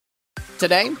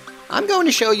Today, I'm going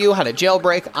to show you how to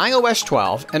jailbreak iOS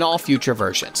 12 and all future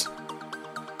versions.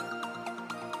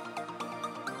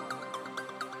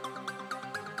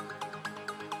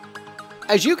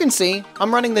 As you can see,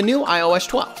 I'm running the new iOS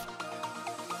 12.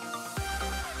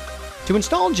 To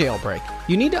install Jailbreak,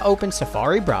 you need to open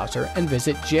Safari browser and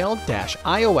visit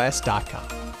jail-ios.com.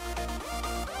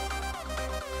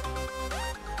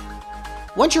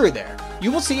 Once you're there,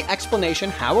 you will see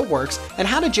explanation how it works and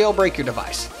how to jailbreak your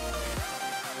device.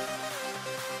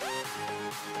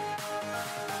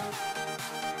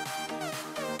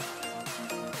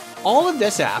 All of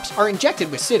these apps are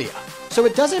injected with Cydia, so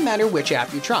it doesn't matter which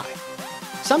app you try.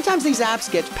 Sometimes these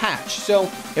apps get patched, so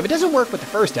if it doesn't work with the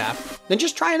first app, then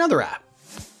just try another app.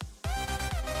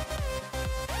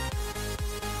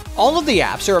 All of the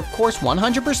apps are of course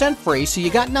 100% free, so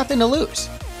you got nothing to lose.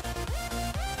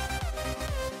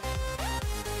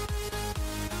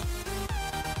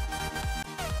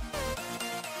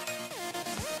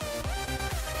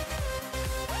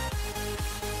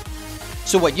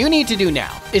 So what you need to do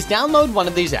now is download one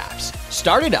of these apps,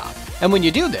 start it up, and when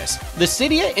you do this, the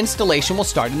Cydia installation will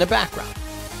start in the background.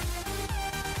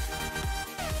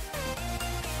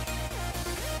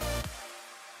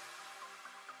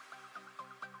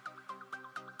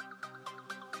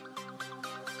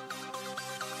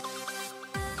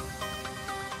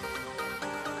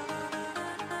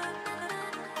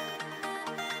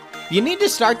 You need to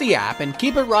start the app and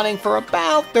keep it running for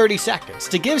about 30 seconds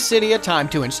to give Cydia time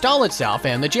to install itself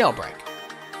and the jailbreak.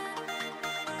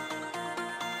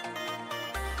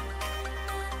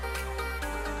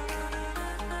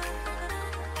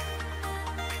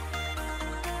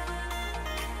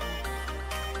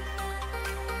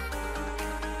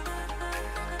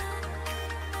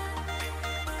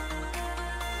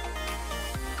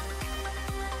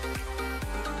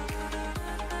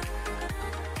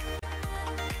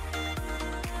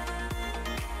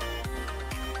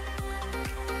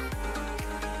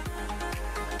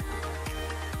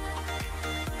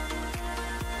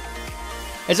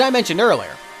 As I mentioned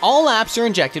earlier, all apps are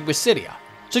injected with Cydia,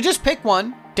 so just pick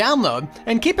one, download,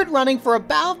 and keep it running for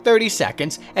about 30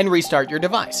 seconds and restart your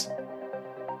device.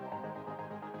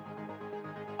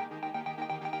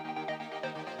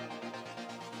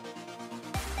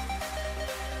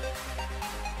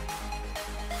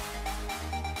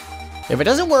 If it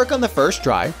doesn't work on the first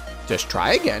try, just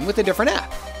try again with a different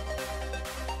app.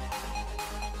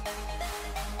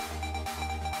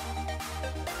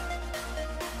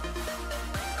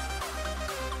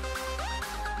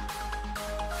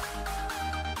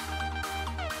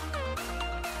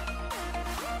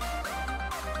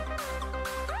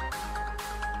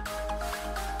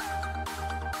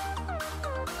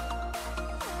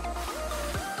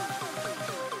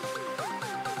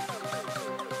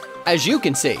 As you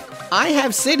can see, I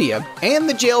have Cydia and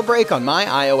the jailbreak on my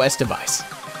iOS device.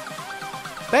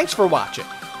 Thanks for watching.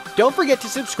 Don't forget to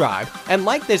subscribe and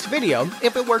like this video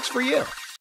if it works for you.